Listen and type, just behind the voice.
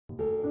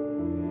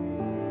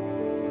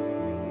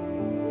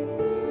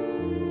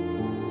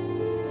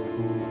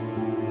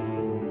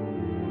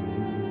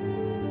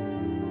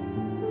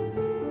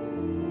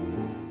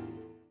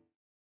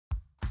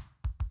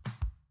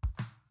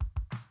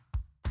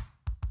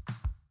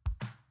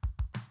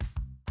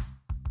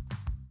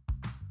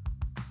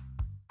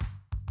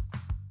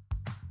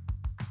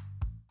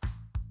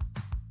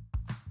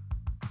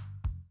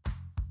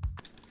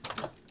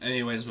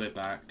Anyways, we're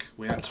back.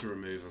 We had to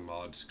remove a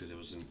mod because it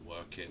wasn't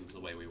working the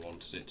way we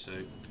wanted it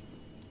to.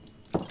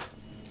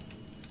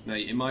 Now,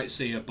 you might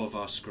see above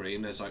our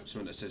screen there's like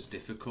something that says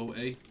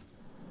difficulty.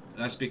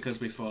 That's because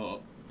we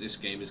thought this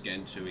game is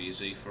getting too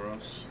easy for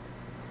us.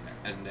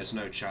 And there's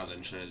no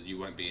challenge, so you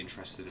won't be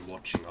interested in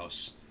watching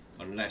us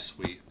unless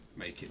we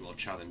make it more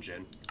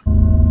challenging. Ow.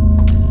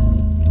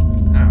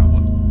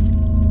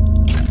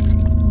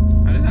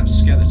 How did that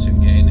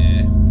skeleton get in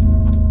here?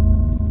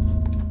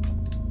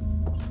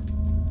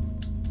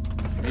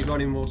 Have you got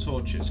any more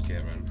torches,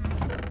 Kieran?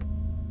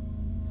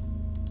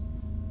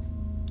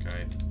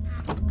 Okay.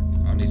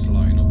 I need to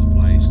lighten up the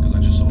place because I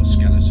just saw a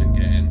skeleton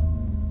get in.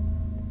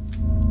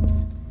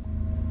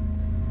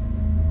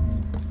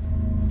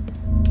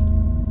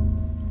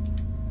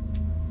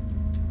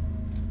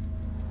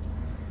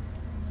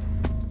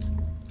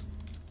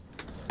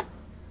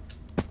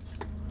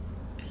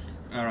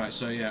 Alright,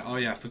 so yeah, oh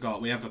yeah, I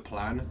forgot, we have a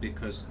plan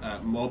because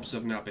mobs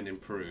have now been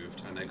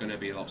improved and they're going to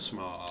be a lot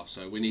smarter,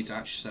 so we need to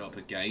actually set up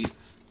a gate,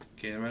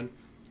 Kieran,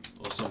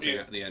 or something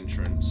at the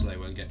entrance so they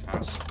won't get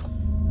past.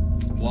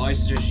 What I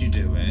suggest you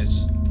do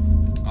is,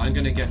 I'm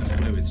going to get a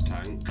fluids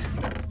tank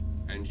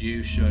and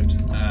you should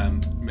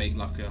make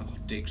like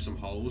dig some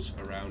holes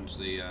around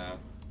the,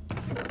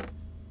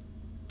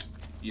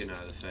 you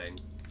know, the thing.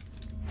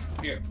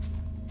 Yeah.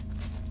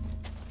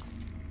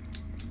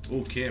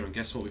 Oh, Kieran,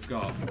 guess what we've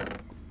got?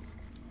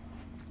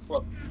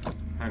 What?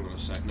 Hang on a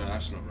sec. No,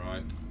 that's not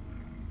right.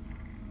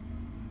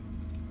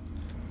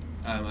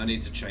 I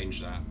need to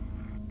change that.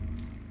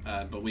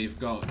 But we've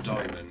got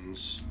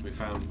diamonds. We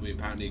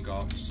apparently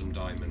got some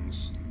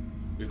diamonds.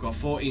 We've got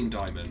 14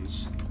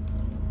 diamonds.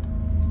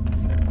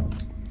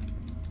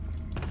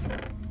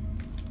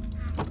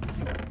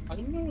 I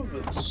don't know if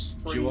it's.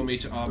 Do you want me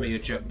to army a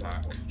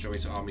jetpack? Do you want me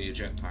to army a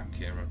jetpack,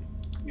 Kieran?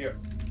 Yeah.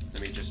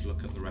 Let me just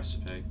look at the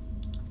recipe.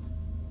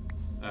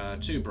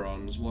 2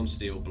 bronze, 1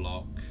 steel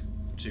block,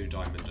 2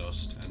 diamond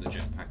dust, and the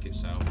jetpack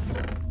itself.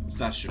 So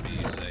that should be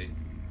easy.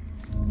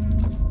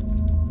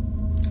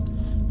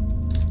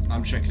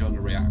 I'm checking on the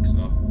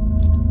reactor.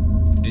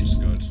 It's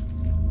good.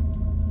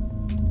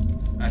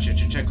 Actually, I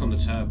should check on the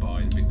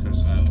turbine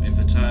because if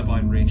the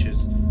turbine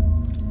reaches,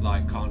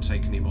 like, can't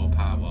take any more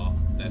power,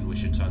 then we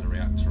should turn the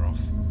reactor off.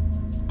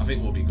 I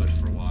think we'll be good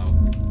for a while.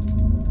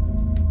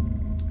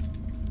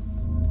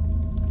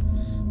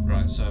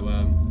 Right, so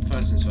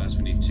first things first,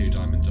 we need 2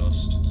 diamond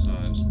dust. So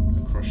let's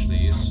crush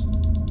these.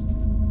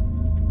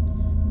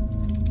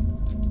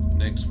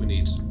 Next, we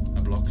need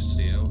a block of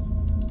steel.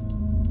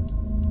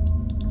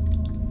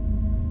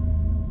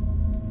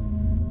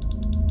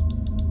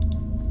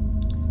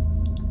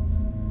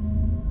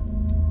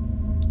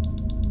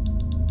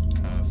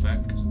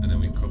 Perfect, and then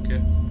we cook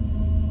it.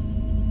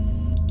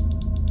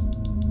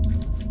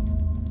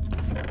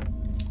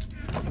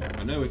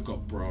 I know we've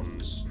got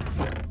bronze.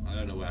 I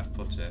don't know where I've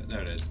put it.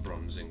 There it is,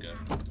 bronze ingot.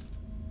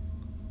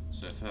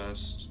 So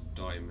first,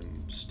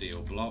 diamond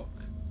steel block.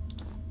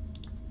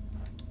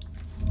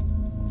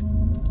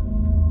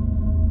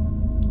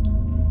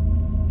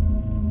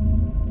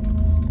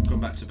 Come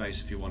back to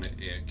base if you want it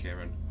here,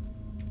 Kieran.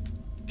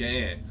 Get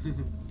here.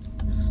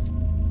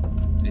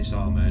 It's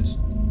armoured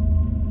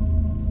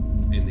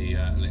in the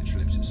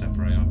electrolytic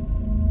separator.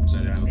 So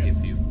that'll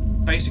give you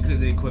basically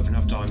the equivalent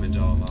of diamond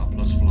armour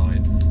plus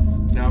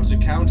flying. Now to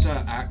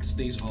counteract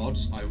these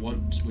odds,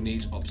 we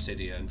need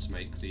obsidian to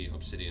make the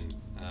obsidian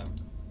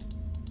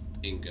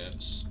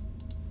ingots.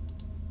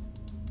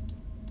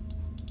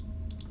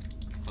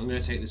 I'm going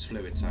to take this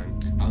fluid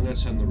tank. I'm going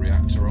to turn the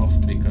reactor off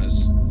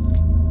because,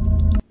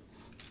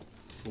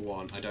 for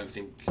one, I don't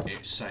think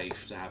it's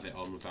safe to have it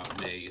on without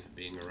me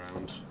being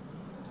around.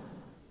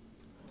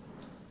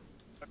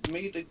 I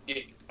made a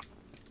gate.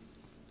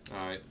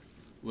 Alright.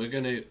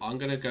 I'm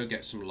gonna go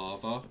get some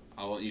lava.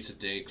 I want you to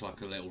dig like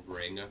a little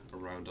ring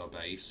around our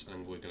base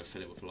and we're gonna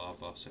fill it with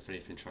lava, so if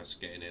anything tries to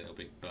get in it, it'll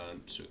be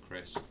burnt to a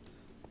crisp.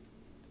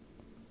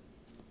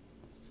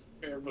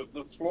 Yeah, but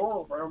the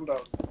floor around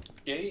our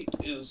gate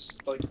is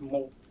like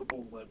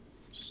multiple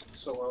levels,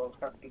 so I'll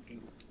have to do.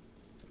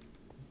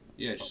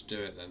 Yeah, just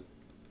do it then.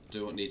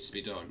 Do what needs to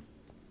be done.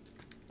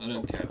 I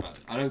don't care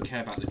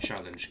about the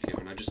challenge,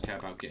 Kieran. I just care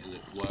about getting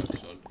the work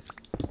done.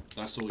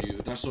 That's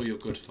all you're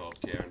good for,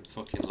 Kieran.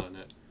 Fucking learn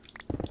it.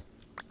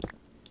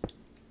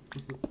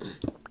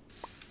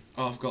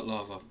 Oh, I've got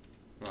lava.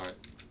 Right.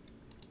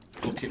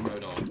 Bucket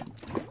mode on.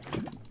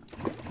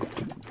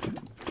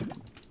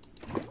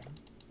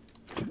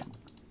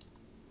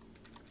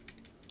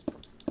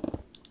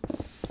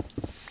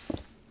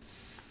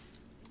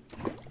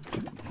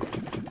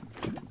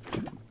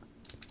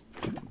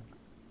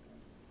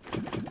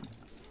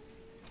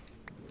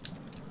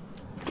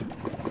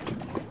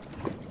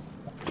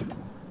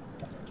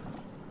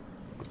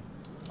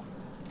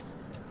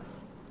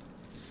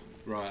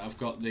 Right, I've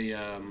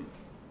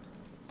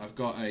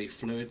got a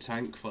fluid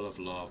tank full of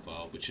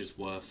lava, which is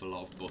worth a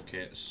lot of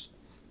buckets.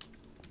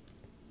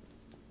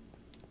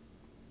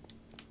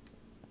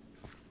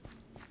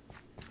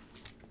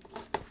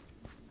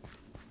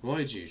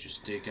 Why do you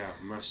just dig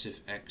out massive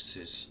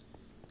X's?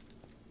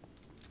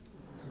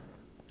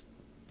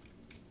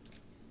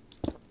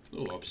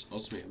 Oh,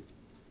 osmium.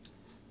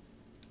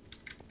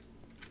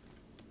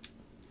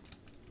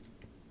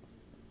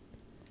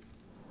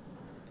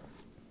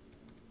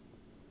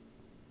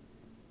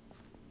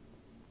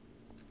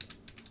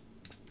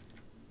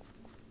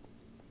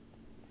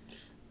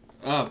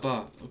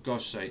 But for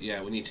gosh sake,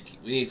 yeah, we need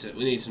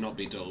to not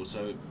be dull.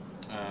 So,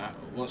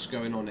 what's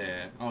going on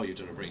here? Oh, you've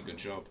done a pretty good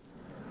job.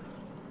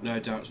 No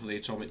doubt for the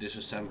atomic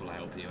disassembler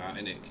help you out,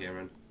 innit,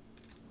 Kieran?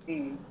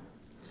 Hmm.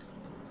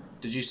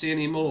 Did you see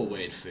any more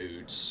weird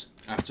foods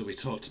after we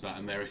talked about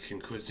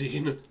American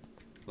cuisine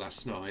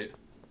last night?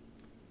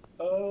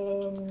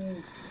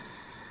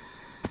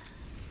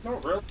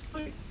 Not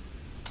really.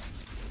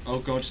 Oh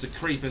god, the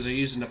creepers are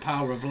using the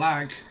power of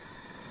lag.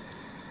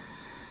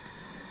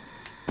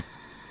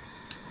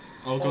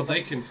 Oh god,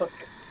 they can.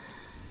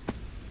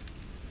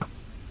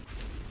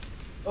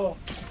 Oh,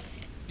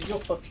 your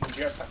fucking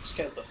jetpack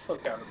scared the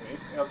fuck out of me.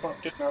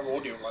 Didn't have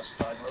audio last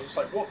time. I was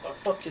like, what the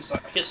fuck is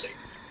that hissing?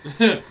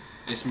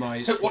 It's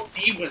my. What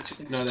demons?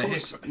 No, the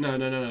hiss. No.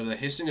 The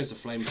hissing is the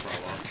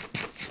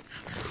flamethrower.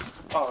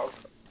 Oh.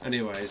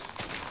 Anyways.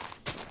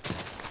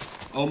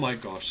 Oh my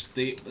gosh,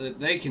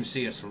 they can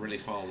see us from really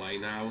far away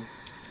now.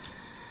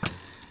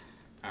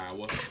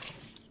 Ow.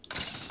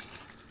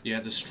 Yeah,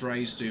 the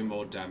strays do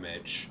more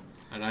damage,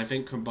 and I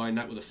think combine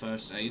that with the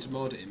first aid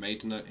mod, it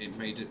made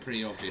it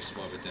pretty obvious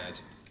why we're dead.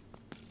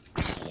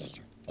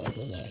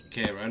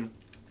 Kieran.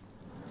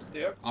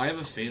 Yep. I have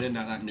a feeling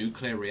that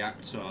nuclear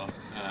reactor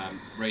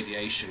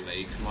radiation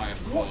leak might have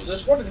caused. What?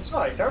 There's one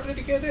inside. How did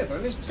he get in?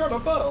 And he's got a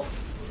bow.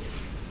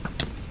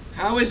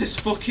 How is this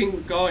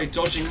fucking guy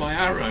dodging my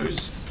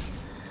arrows?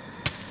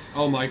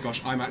 Oh my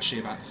gosh, I'm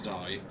actually about to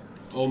die.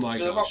 Oh my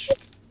gosh.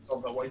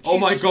 Oh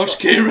my gosh,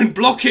 Kieran,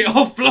 block it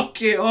off,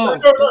 block it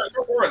off! No,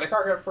 don't worry, they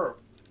can't get through.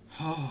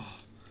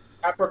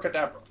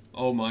 Abracadabra.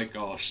 Oh my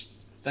gosh.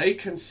 They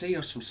can see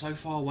us from so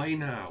far away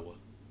now.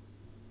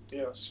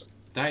 Yes.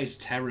 That is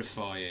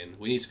terrifying.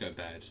 We need to go to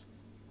bed.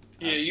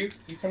 Yeah, you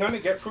can only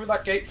get through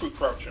that gate through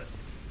crouching.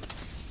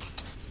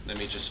 Let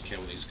me just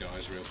kill these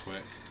guys real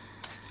quick.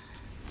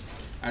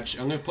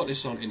 Actually, I'm going to put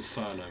this on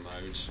Inferno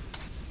mode.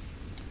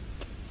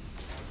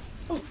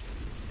 Oh,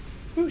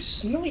 who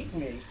sniped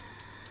me?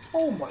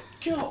 Oh my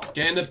god.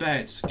 Get in the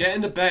bed. Get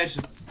in the bed.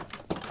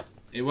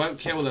 It won't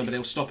kill them, but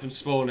it'll stop them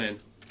spawning.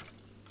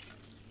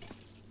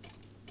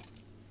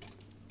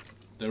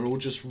 They're all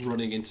just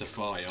running into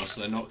fire,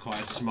 so they're not quite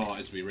as smart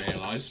as we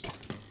realised.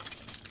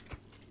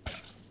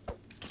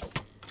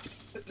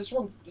 This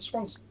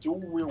one's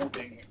dual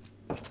wielding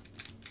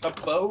a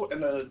bow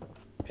and a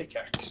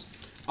pickaxe.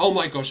 Oh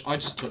my gosh, I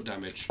just took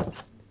damage.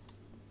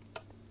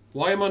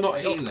 Why am I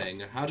not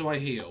healing? How do I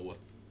heal?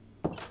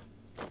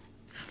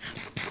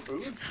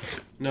 Food?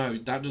 No,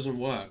 that doesn't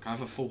work. I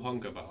have a full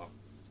hunger bar.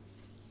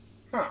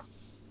 Huh.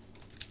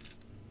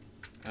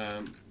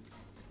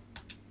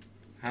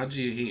 How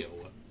do you heal?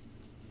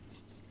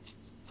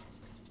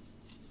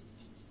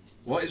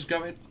 What is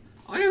going...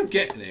 I don't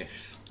get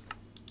this.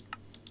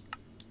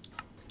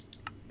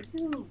 Could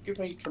you give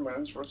me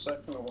commands for a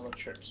second? I want to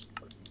check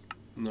something.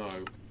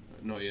 No,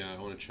 not yet.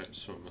 I want to check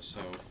something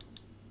myself.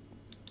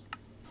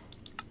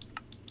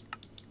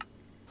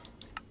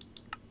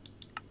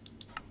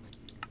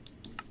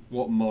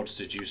 What mods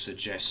did you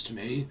suggest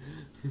me?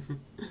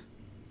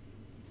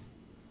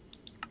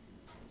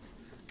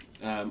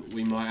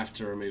 We might have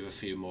to remove a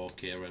few more,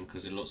 Kieran,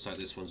 because it looks like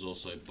this one's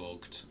also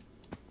bugged.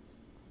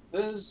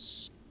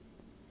 There's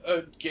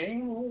a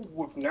game rule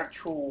with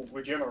natural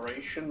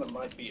regeneration that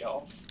might be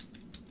off.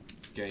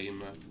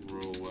 Game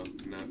rule,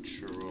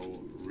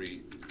 natural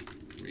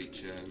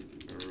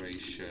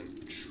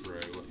regeneration,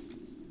 true.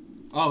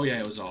 Oh yeah,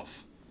 it was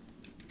off.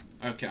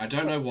 Okay, I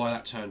don't know why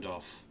that turned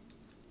off.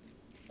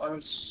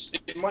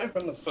 It might have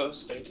been the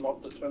first stage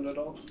mod that turned it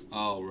off.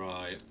 Oh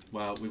right.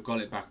 Well, we've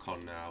got it back on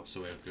now, so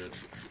we're good.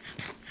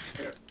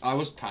 Yeah. I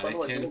was By the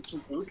way, do you panicking. want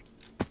some food?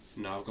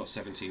 No, I've got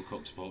 17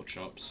 cooked pork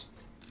chops.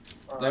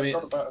 I've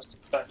got about a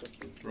stack of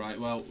food. Right,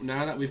 well,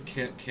 now that we've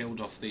killed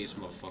off these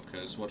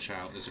motherfuckers, watch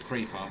out, there's a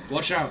creeper.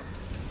 Watch out!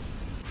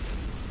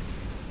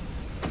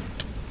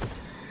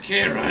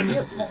 Kieran!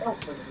 Yes, more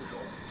health than usual.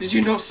 Did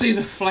you not see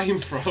the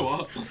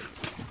flamethrower?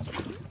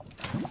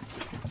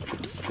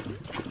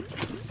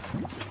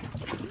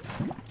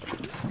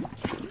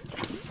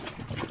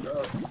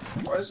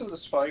 Why isn't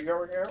this fire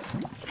going out?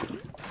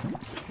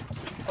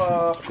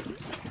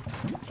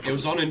 It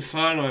was on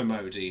Inferno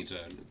mode,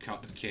 Eden,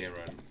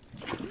 Kieran.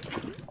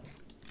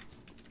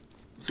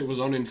 It was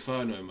on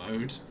Inferno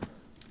mode.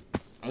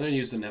 I'm going to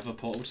use the Nether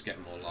portal to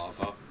get more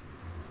lava.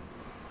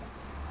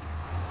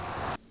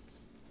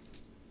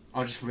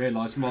 I just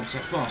realised mobs are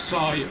far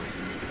sight.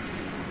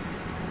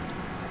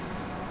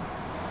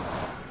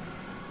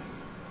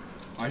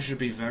 I should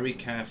be very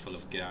careful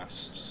of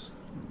ghasts.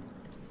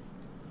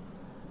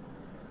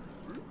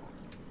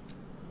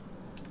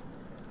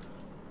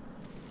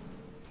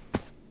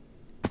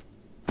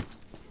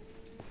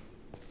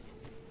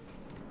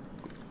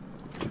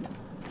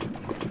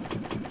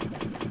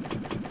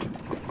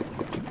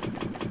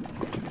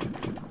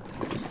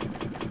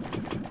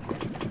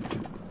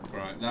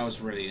 That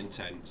was really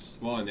intense.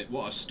 What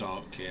a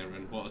start,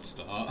 Kieran. What a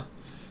start.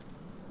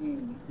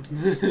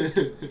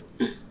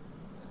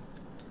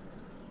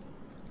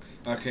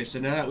 Okay, so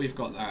now that we've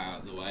got that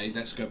out of the way,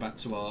 let's go back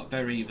to our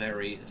very,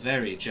 very,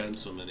 very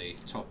gentlemanly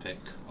topic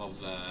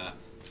of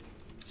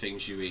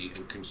things you eat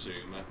and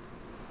consume.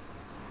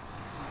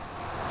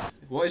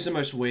 What is the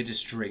most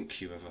weirdest drink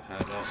you ever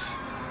heard of?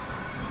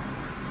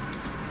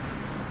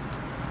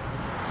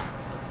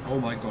 Oh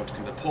my god,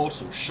 can the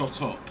portal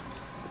shut up?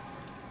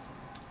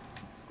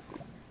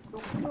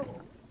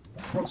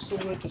 What's the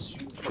weirdest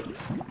you've heard?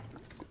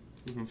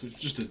 It's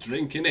just a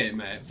drink, innit,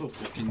 mate? It's a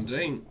fucking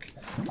drink.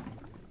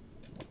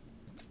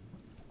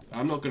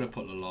 I'm not going to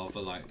put the lava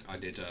like I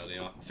did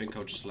earlier. I think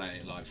I'll just let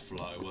it like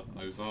flow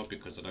over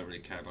because I don't really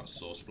care about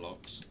source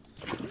blocks.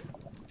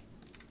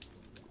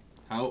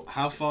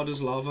 How far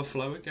does lava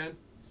flow again?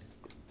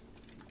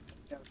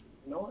 Yeah,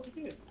 no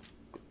idea.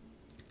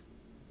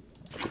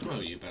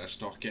 Well, you better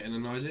start getting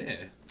an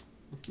idea.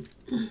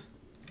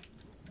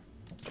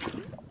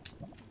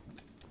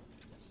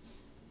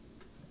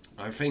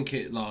 I think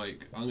it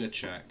like, I'm going to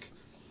check.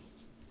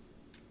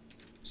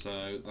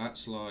 So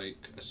that's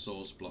like a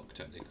source block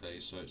technically,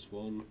 so it's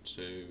 1,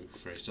 2,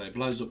 3. So it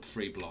blows up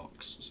 3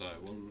 blocks. So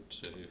 1,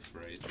 2,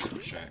 3,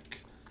 let's check.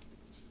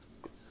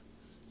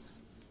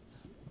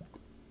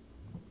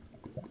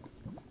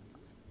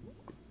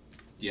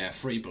 Yeah,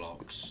 3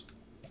 blocks.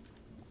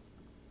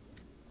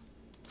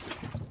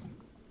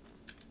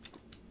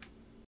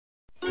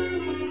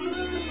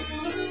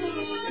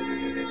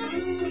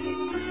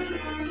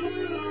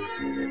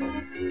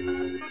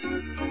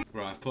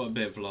 Right, I've put a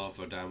bit of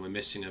lava down. We're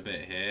missing a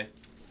bit here.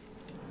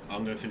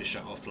 I'm going to finish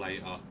that off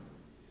later.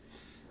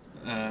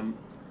 I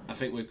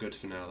think we're good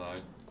for now, though.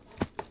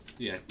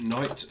 Yeah,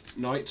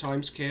 night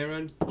times,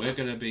 Kieran. We're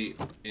going to be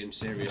in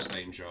serious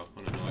danger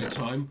on a night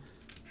time.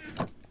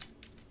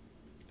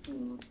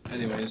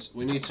 Anyways,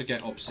 we need to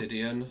get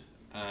obsidian.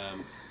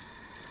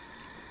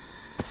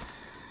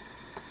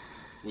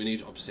 We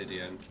need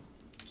obsidian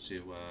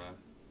to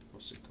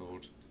what's it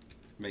called?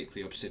 Make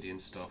the obsidian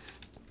stuff.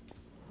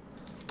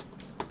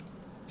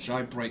 Should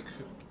I break?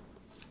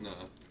 No.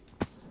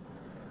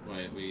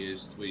 Wait, we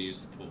use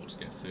the portal to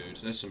get food.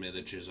 There's some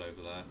villagers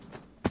over there.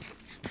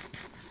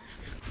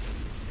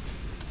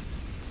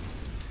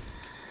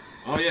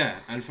 Oh yeah,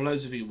 and for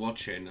those of you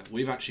watching,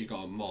 we've actually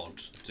got a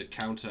mod to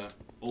counter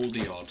all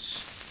the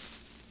odds.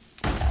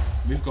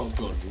 We've got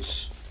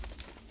guns.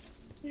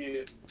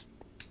 Yeah.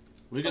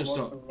 We're gonna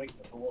start.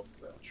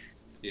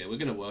 Yeah, we're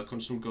gonna work on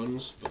some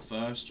guns, but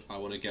first I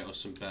want to get us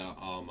some better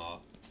armor.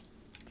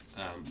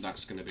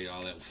 That's gonna be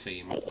our little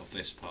theme of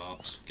this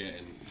part: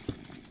 getting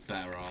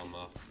better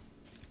armor.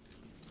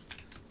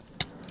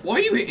 Why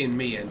are you hitting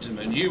me,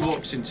 Enderman? You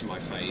walked into my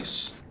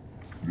face.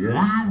 Why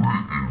are you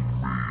hitting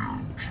me,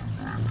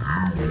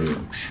 Enderman? You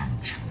walked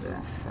into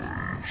my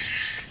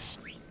face.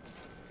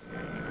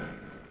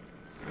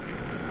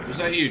 Was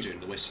that you doing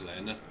the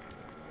whistling?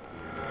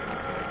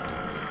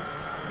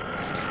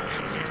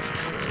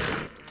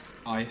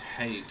 I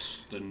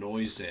hate the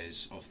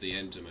noises of the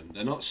Enderman.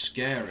 They're not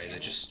scary, they're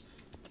just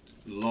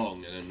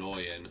long and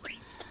annoying.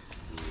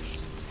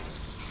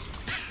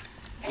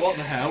 What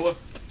the hell?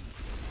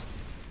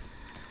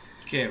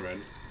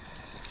 Kieran,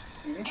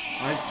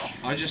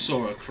 I just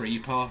saw a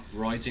creeper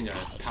riding a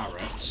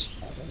parrot.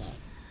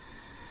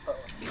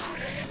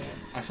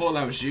 I thought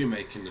that was you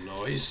making the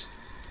noise.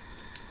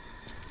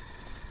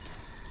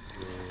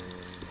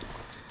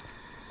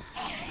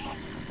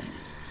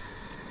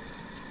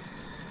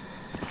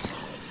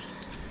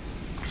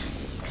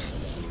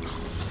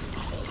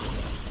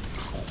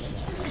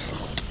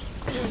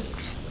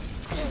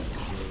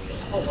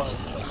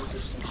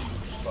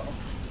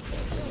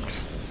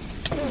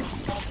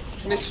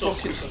 Can this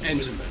fucking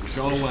Enderman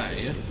go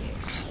away?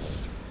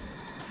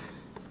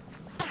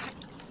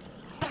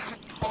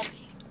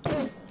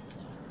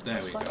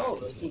 There we go. Oh,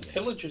 there's some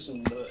pillagers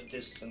in the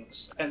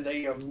distance, and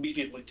they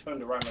immediately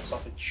turned around and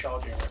started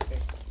charging, I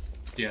think.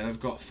 Yeah, they've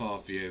got far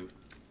view.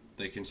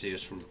 They can see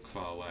us from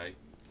far away.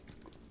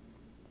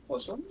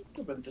 What's wrong?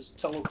 They've just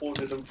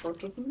teleported in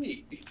front of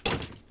me.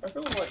 I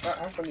feel like that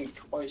happening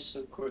twice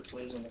so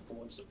quickly isn't a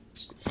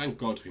coincidence. Thank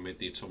God we made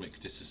the atomic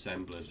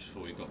disassemblers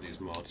before we got these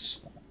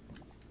mods.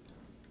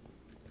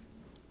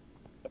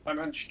 I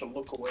managed to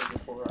look away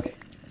before I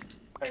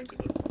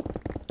angered it.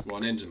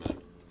 What, an Enderman?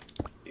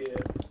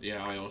 Yeah.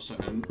 Yeah, I also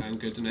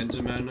angered an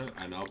Enderman,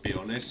 and I'll be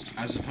honest,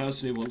 as a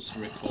person who wants to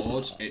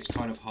record, it's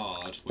kind of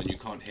hard when you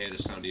can't hear the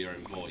sound of your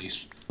own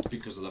voice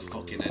because of the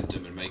fucking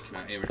Enderman making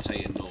that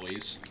irritating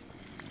noise.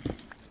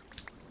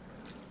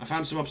 I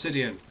found some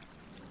obsidian.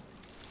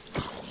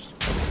 Do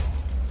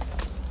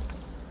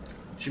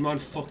you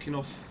mind fucking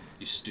off,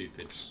 you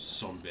stupid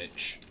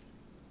sumbitch?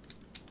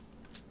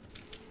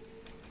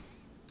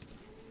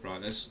 Right,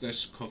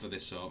 let's cover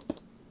this up.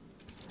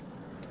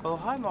 Oh,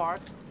 hi, Mark.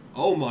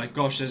 Oh my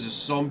gosh, there's a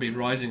zombie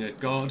riding a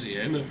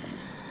guardian.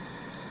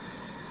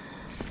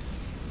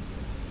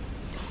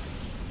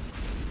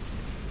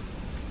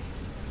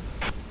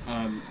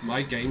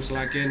 My game's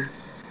lagging.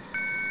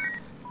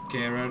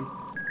 Kieran.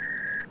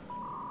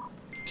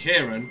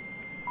 Kieran.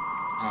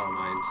 Oh,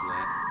 my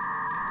internet.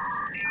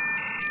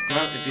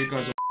 No, if you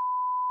guys are...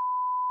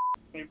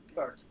 You're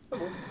back.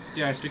 Hello.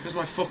 Yeah, it's because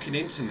my fucking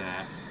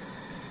internet.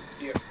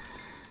 Yeah.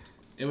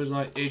 It was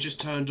like, it just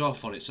turned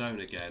off on its own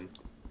again.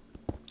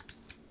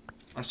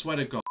 I swear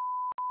to God.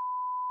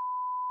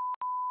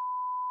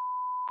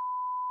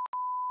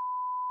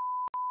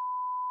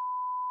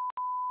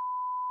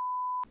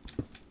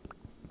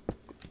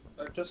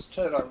 I just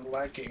said I'm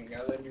lagging,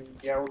 and then you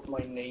yelled my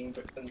name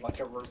in like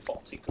a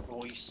robotic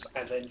voice,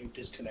 and then you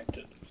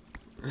disconnected.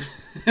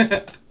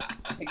 I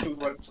think we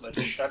went to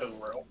the shadow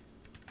realm.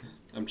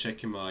 I'm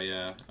checking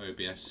my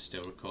OBS is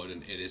still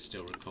recording. It is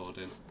still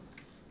recording.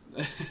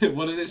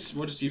 What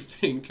did you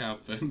think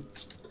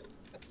happened?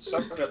 It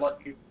sounded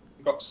like you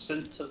got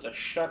sent to the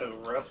shadow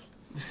realm.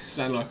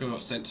 Sounded like I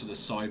got sent to the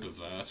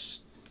cyberverse.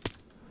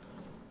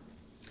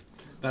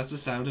 That's the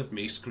sound of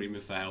me screaming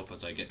for help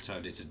as I get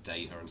turned into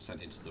data and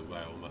sent into the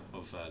realm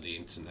of the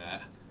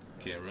internet,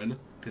 Kieran.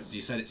 Because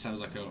you said it sounds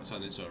like I got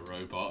turned into a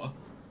robot.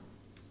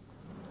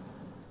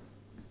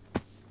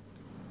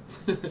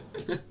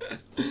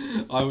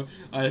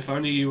 If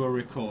only you were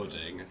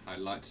recording, I'd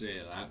like to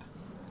hear that.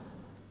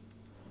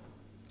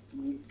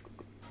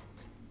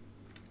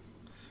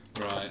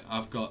 Right,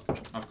 I've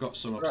got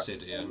some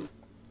obsidian.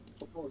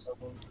 What was that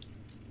one?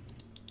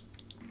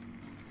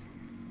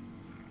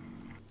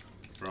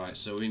 Right,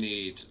 so we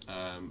need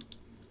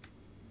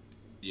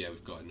yeah,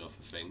 we've got enough,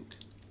 I think.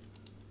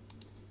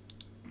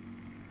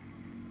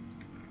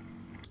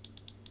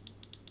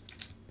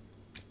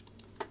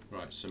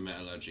 Right, so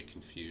metallurgic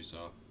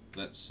infuser.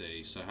 Let's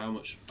see. So how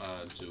much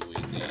do we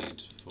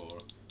need for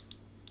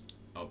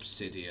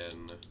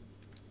obsidian?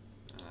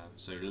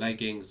 So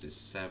leggings is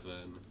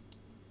 7.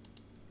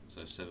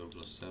 So 7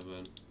 plus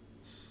 7.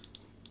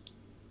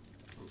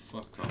 Oh,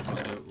 fuck off!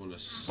 I don't want to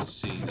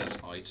see these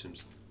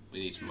items. We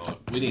need more.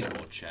 We need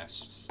more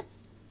chests.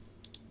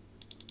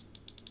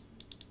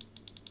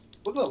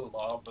 With the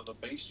lava, the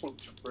base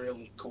looks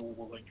really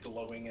cool, like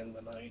glowing in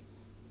the night.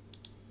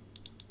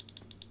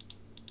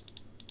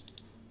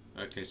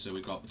 Okay, so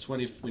we got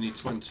 20. We need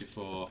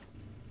 24.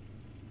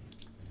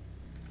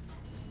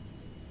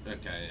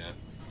 Okay, yeah.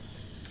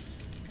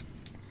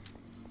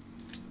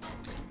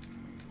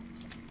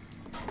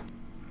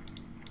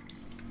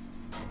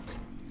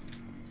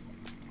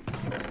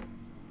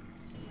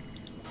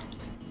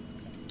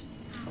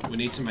 We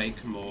need to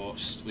make more.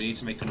 We need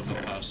to make another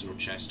personal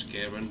chest,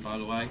 Kieran. By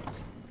the way.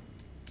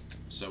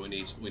 So we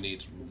need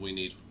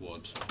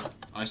wood.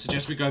 I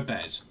suggest we go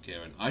bed,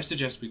 Kieran. I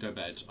suggest we go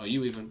bed. Are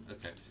you even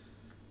okay?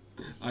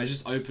 I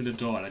just opened a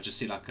door and I just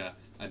see like a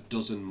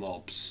dozen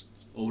mobs,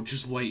 all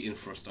just waiting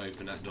for us to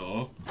open that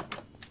door.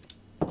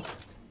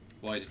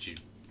 Why did you?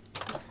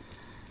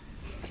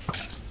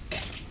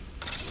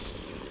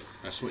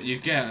 That's what you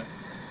get.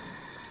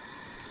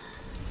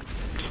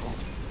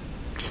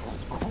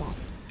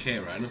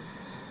 Kieran,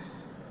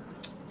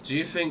 do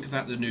you think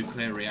that the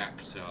nuclear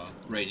reactor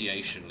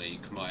radiation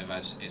leak might have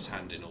had its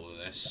hand in all of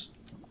this?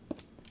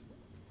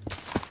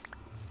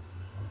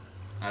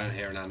 I don't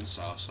hear an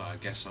answer, so I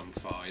guess I'm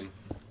fine.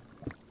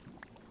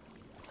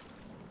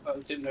 I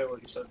didn't know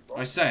what you said. Bro.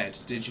 I said,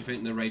 did you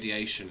think the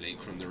radiation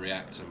leak from the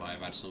reactor might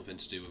have had something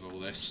to do with all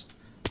this?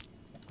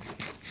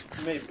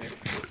 Maybe.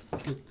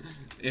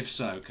 If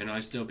so, can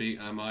I still be,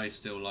 am I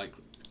still like,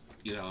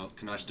 you know,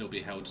 can I still be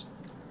held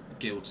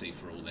guilty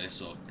for all this,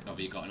 or have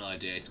you got an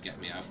idea to get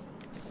me out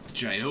of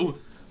jail?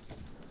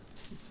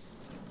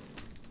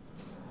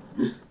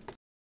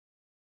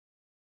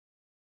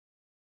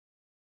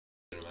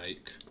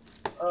 Make.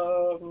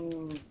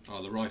 Oh,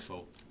 the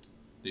rifle.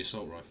 The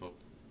assault rifle.